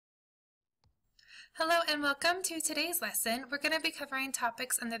Hello and welcome to today's lesson. We're going to be covering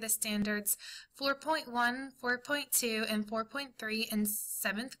topics under the standards 4.1, 4.2, and 4.3 in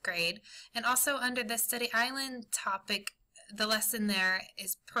 7th grade. And also under the study island topic, the lesson there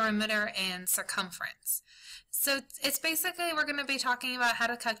is perimeter and circumference. So it's basically we're going to be talking about how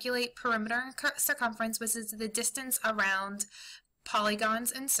to calculate perimeter and circumference, which is the distance around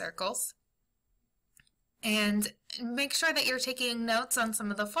polygons and circles. And make sure that you're taking notes on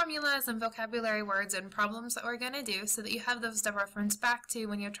some of the formulas and vocabulary words and problems that we're going to do so that you have those to reference back to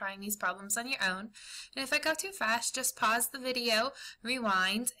when you're trying these problems on your own. And if I go too fast, just pause the video,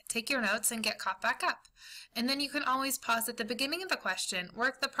 rewind, take your notes, and get caught back up. And then you can always pause at the beginning of the question,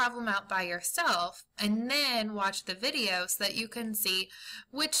 work the problem out by yourself, and then watch the video so that you can see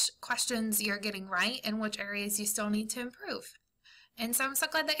which questions you're getting right and which areas you still need to improve. And so I'm so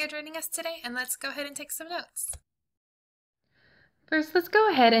glad that you're joining us today, and let's go ahead and take some notes. First, let's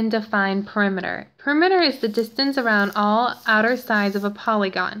go ahead and define perimeter. Perimeter is the distance around all outer sides of a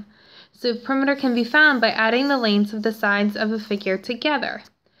polygon. So perimeter can be found by adding the lengths of the sides of a figure together.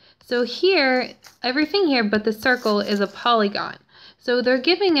 So here, everything here but the circle is a polygon. So they're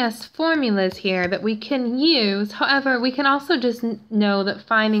giving us formulas here that we can use. However, we can also just know that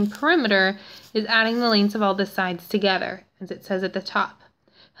finding perimeter is adding the lengths of all the sides together, as it says at the top.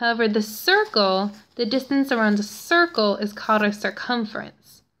 However, the circle, the distance around a circle is called a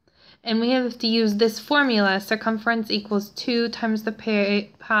circumference. And we have to use this formula, circumference equals 2 times the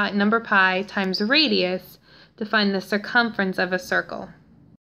number pi times radius, to find the circumference of a circle.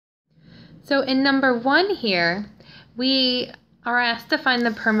 So in number 1 here, we are asked to find the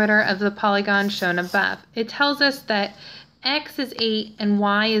perimeter of the polygon shown above. It tells us that x is 8 and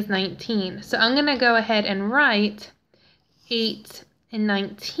y is 19. So I'm going to go ahead and write 8 and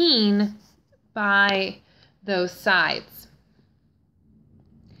 19 by those sides.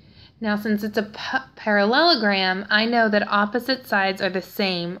 Now, since it's a parallelogram, I know that opposite sides are the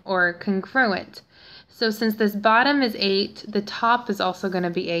same or congruent. So since this bottom is 8, the top is also going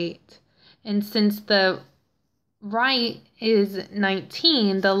to be 8. And since the right is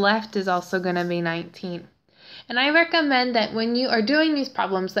 19, the left is also going to be 19. And I recommend that when you are doing these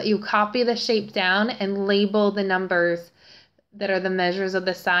problems that you copy the shape down and label the numbers that are the measures of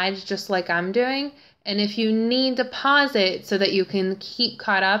the sides, just like I'm doing. And if you need to pause it so that you can keep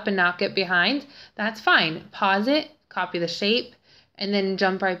caught up and not get behind, that's fine. Pause it, copy the shape, and then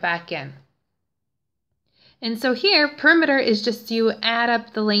jump right back in. And so here, perimeter is just you add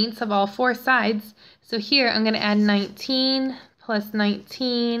up the lengths of all 4 sides. So here I'm going to add 19 plus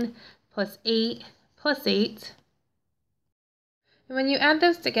 19 plus 8 plus 8. And when you add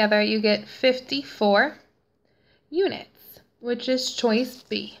those together, you get 54 units, which is choice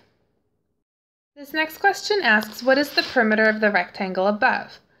B. This next question asks, what is the perimeter of the rectangle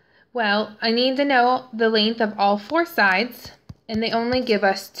above? Well, I need to know the length of all 4 sides, and they only give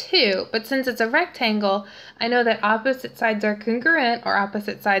us 2. But since it's a rectangle, I know that opposite sides are congruent, or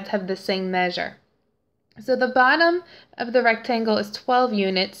opposite sides have the same measure. So the bottom of the rectangle is 12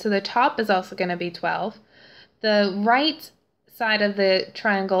 units, so the top is also going to be 12. The right side of the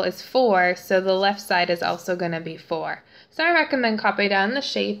triangle is 4, so the left side is also going to be 4. So I recommend copy down the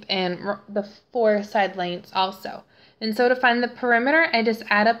shape and the 4 side lengths also. And so to find the perimeter, I just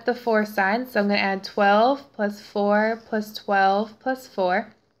add up the 4 sides. So I'm going to add 12 plus 4 plus 12 plus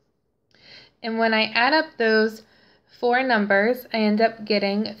 4. And when I add up those 4 numbers, I end up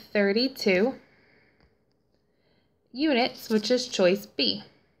getting 32 units, which is choice B.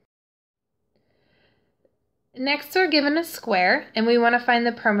 Next, we're given a square, and we want to find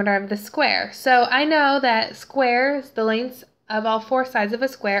the perimeter of the square. So I know that squares, the lengths of all 4 sides of a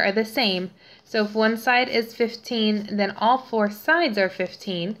square are the same. So if one side is 15, then all 4 sides are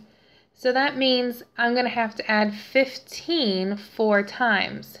 15. So that means I'm going to have to add 15 4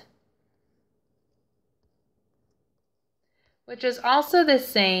 times, which is also the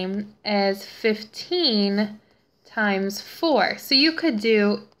same as 15 times 4. So you could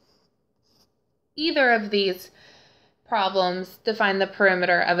do either of these problems to find the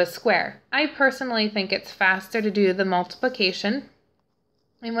perimeter of a square. I personally think it's faster to do the multiplication.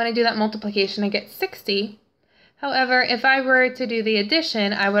 And when I do that multiplication, I get 60. However, if I were to do the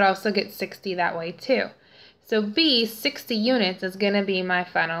addition, I would also get 60 that way too. So B, 60 units, is going to be my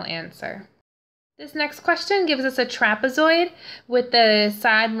final answer. This next question gives us a trapezoid with the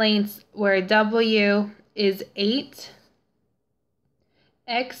side lengths where W is 8,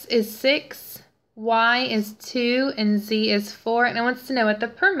 X is 6, Y is 2, and Z is 4, and it wants to know what the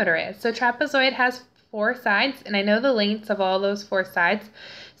perimeter is. So trapezoid has 4 sides, and I know the lengths of all those 4 sides,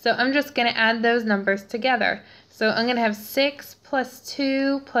 so I'm just going to add those numbers together. So So I'm going to have 6 plus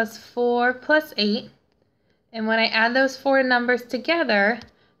 2 plus 4 plus 8. And when I add those four numbers together,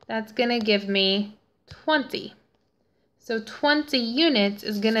 that's going to give me 20. So 20 units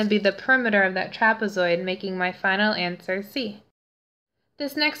is going to be the perimeter of that trapezoid, making my final answer C.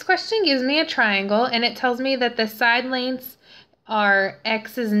 This next question gives me a triangle, and it tells me that the side lengths are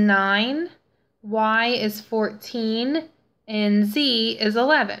x is 9, y is 14, and z is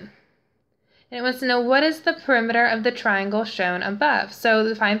 11. And it wants to know what is the perimeter of the triangle shown above. So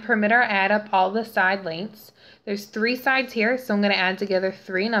to find perimeter, add up all the side lengths. There's 3 sides here, so I'm going to add together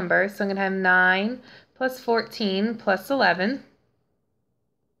 3 numbers. So I'm going to have 9 plus 14 plus 11.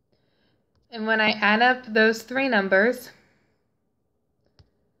 And when I add up those 3 numbers,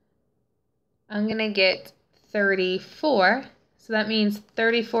 I'm going to get 34. So that means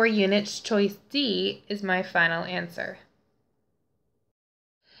 34 units. Choice D is my final answer.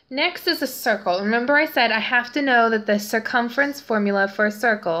 Next is a circle. Remember I said I have to know that the circumference formula for a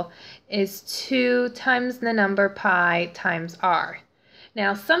circle is 2 times the number pi times r.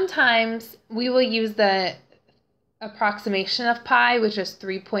 Now sometimes we will use the approximation of pi, which is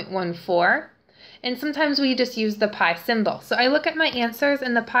 3.14, and sometimes we just use the pi symbol. So I look at my answers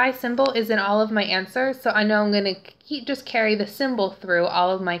and the pi symbol is in all of my answers, so I know I'm going to just carry the symbol through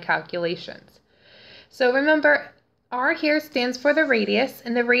all of my calculations. So remember, r here stands for the radius,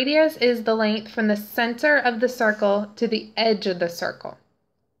 and the radius is the length from the center of the circle to the edge of the circle.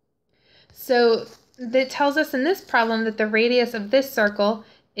 So that tells us in this problem that the radius of this circle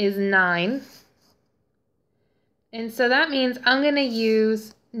is 9. And so that means I'm going to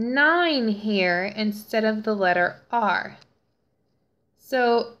use 9 here instead of the letter r.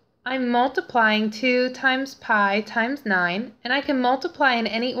 So I'm multiplying 2 times pi times 9, and I can multiply in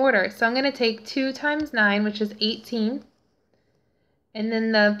any order. So I'm going to take 2 times 9, which is 18, and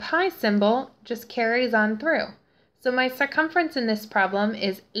then the pi symbol just carries on through. So my circumference in this problem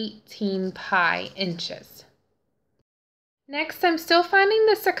is 18 pi inches. Next, I'm still finding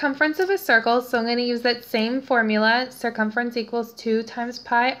the circumference of a circle, so I'm going to use that same formula, circumference equals 2 times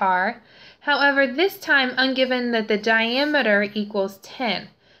pi r. However, this time I'm given that the diameter equals 10.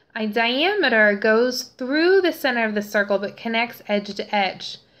 A diameter goes through the center of the circle but connects edge to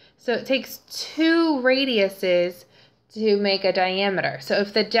edge. So it takes 2 radiuses to make a diameter. So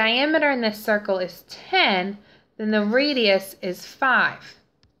if the diameter in this circle is 10, then the radius is 5.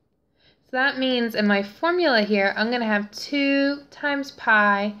 So that means in my formula here, I'm going to have 2 times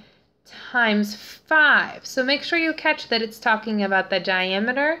pi times 5. So make sure you catch that it's talking about the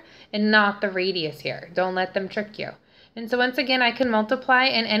diameter and not the radius here. Don't let them trick you. And so once again, I can multiply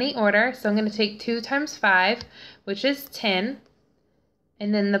in any order. So I'm going to take 2 times 5, which is 10.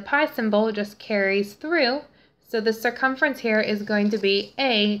 And then the pi symbol just carries through. So the circumference here is going to be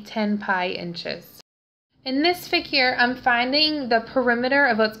 10 pi inches. In this figure, I'm finding the perimeter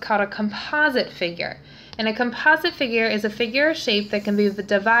of what's called a composite figure. And a composite figure is a figure or shape that can be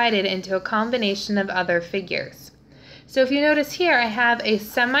divided into a combination of other figures. So if you notice here, I have a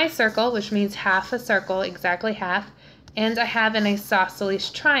semicircle, which means half a circle, exactly half, and I have an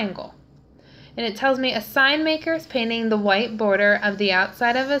isosceles triangle. And it tells me a sign maker is painting the white border of the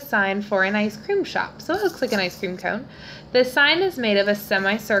outside of a sign for an ice cream shop. So it looks like an ice cream cone. The sign is made of a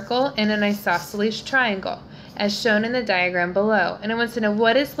semicircle and an isosceles triangle, as shown in the diagram below. And it wants to know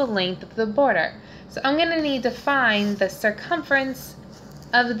what is the length of the border. So I'm going to need to find the circumference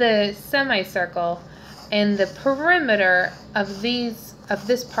of the semicircle and the perimeter of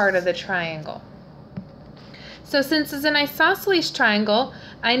this part of the triangle. So since it's an isosceles triangle,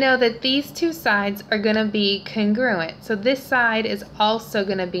 I know that these 2 sides are going to be congruent. So this side is also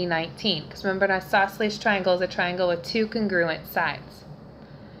going to be 19. Because remember, an isosceles triangle is a triangle with 2 congruent sides.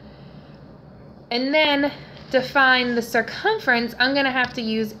 And then to find the circumference, I'm going to have to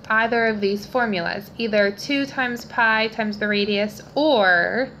use either of these formulas. Either 2 times pi times the radius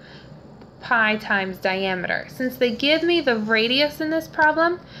or pi times diameter. Since they give me the radius in this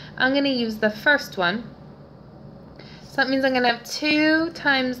problem, I'm going to use the first one. So that means I'm going to have 2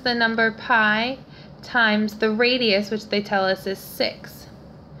 times the number pi times the radius, which they tell us is 6.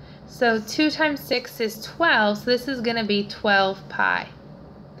 So 2 times 6 is 12, so this is going to be 12 pi.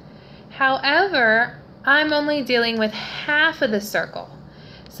 However, I'm only dealing with half of the circle.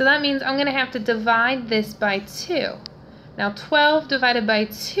 So that means I'm going to have to divide this by 2. Now 12 divided by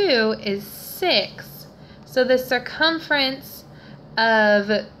 2 is 6. So the circumference of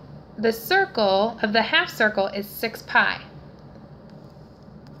the circle, of the half circle, is 6 pi.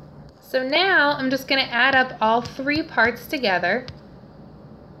 So now I'm just going to add up all 3 parts together.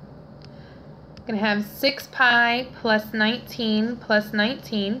 I'm going to have 6 pi plus 19 plus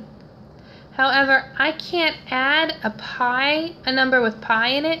 19, However, I can't add a number with pi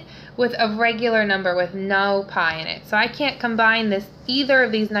in it, with a regular number with no pi in it. So I can't combine either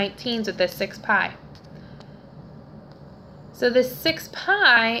of these 19s with this 6 pi. So this 6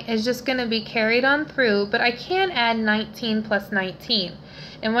 pi is just going to be carried on through, but I can add 19 plus 19.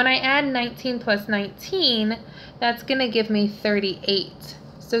 And when I add 19 plus 19, that's going to give me 38.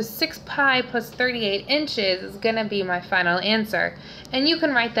 So 6 pi plus 38 inches is going to be my final answer. And you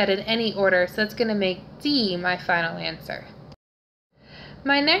can write that in any order, so that's going to make D my final answer.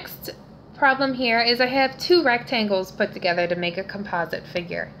 My next problem here is I have two rectangles put together to make a composite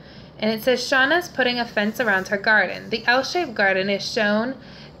figure. And it says Shauna's putting a fence around her garden. The L-shaped garden is shown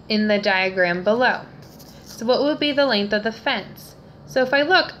in the diagram below. So what would be the length of the fence? So if I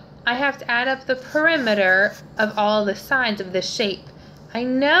look, I have to add up the perimeter of all the sides of this shape. I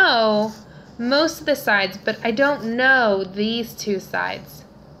know most of the sides, but I don't know these two sides.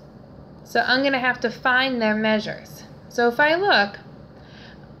 So I'm going to have to find their measures. So if I look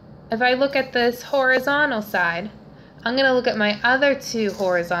at this horizontal side, I'm going to look at my other two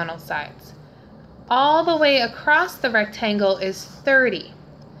horizontal sides. All the way across the rectangle is 30.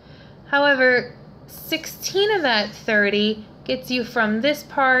 However, 16 of that 30 gets you from this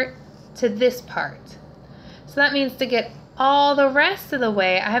part to this part. So that means to get all the rest of the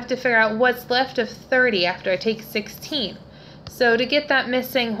way, I have to figure out what's left of 30 after I take 16. So to get that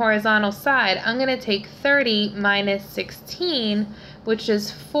missing horizontal side, I'm going to take 30 minus 16, which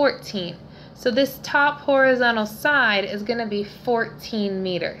is 14. So this top horizontal side is going to be 14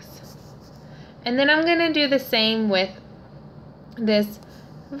 meters. And then I'm going to do the same with this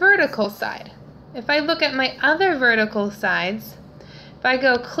vertical side. If I look at my other vertical sides, if I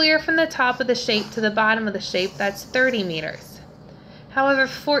go clear from the top of the shape to the bottom of the shape, that's 30 meters. However,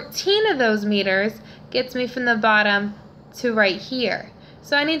 14 of those meters gets me from the bottom to right here.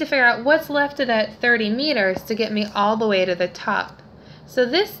 So I need to figure out what's left of that 30 meters to get me all the way to the top. So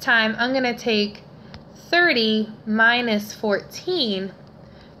this time I'm going to take 30 minus 14,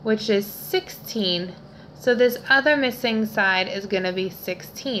 which is 16. So this other missing side is going to be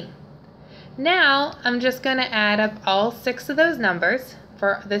 16. Now I'm just going to add up all 6 of those numbers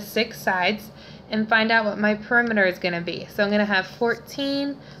for the 6 sides and find out what my perimeter is going to be. So I'm going to have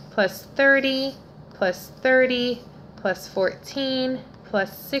 14 plus 30 plus 30 plus 14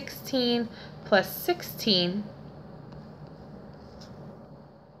 plus 16 plus 16.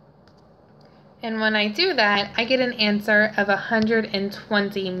 And when I do that, I get an answer of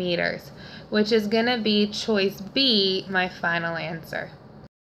 120 meters, which is going to be choice B, my final answer.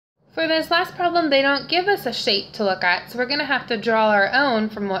 For this last problem, they don't give us a shape to look at, so we're going to have to draw our own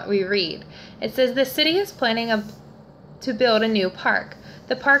from what we read. It says the city is planning to build a new park.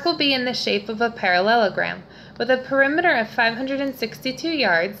 The park will be in the shape of a parallelogram. With a perimeter of 562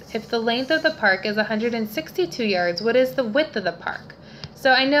 yards, if the length of the park is 162 yards, what is the width of the park?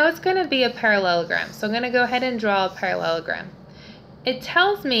 So I know it's going to be a parallelogram, so I'm going to go ahead and draw a parallelogram. It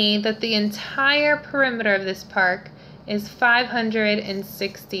tells me that the entire perimeter of this park is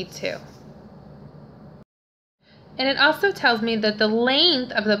 562. And it also tells me that the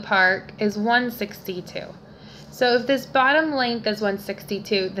length of the park is 162. So if this bottom length is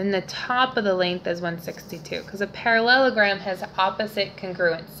 162, then the top of the length is 162, because a parallelogram has opposite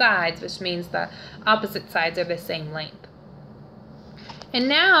congruent sides, which means the opposite sides are the same length. And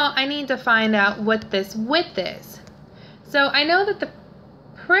now I need to find out what this width is. So I know that the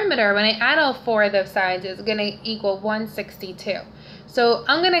perimeter, when I add all 4 of those sides, is going to equal 162. So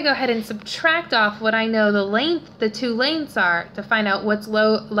I'm going to go ahead and subtract off what I know the 2 lengths are to find out what's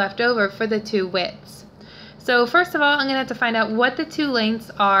left over for the 2 widths. So first of all, I'm going to have to find out what the 2 lengths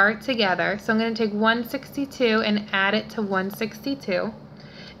are together. So I'm going to take 162 and add it to 162.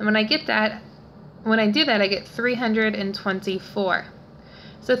 And when I do that, I get 324.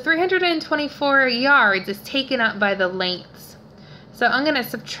 So 324 yards is taken up by the lengths. So I'm going to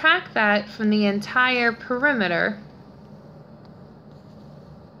subtract that from the entire perimeter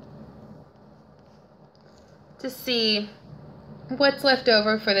to see what's left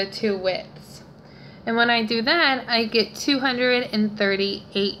over for the 2 widths. And when I do that, I get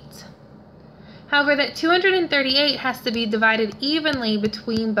 238. However, that 238 has to be divided evenly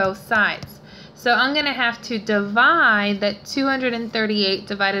between both sides. So I'm going to have to divide that 238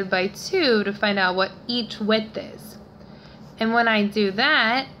 divided by 2 to find out what each width is. And when I do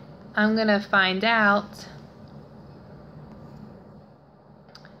that, I'm going to find out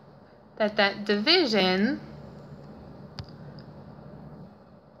that that division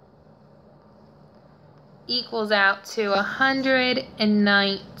equals out to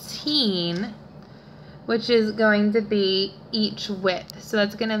 119 which is going to be each width. So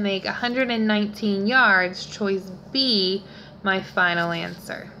that's going to make 119 yards, choice B, my final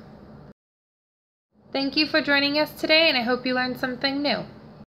answer. Thank you for joining us today, and I hope you learned something new.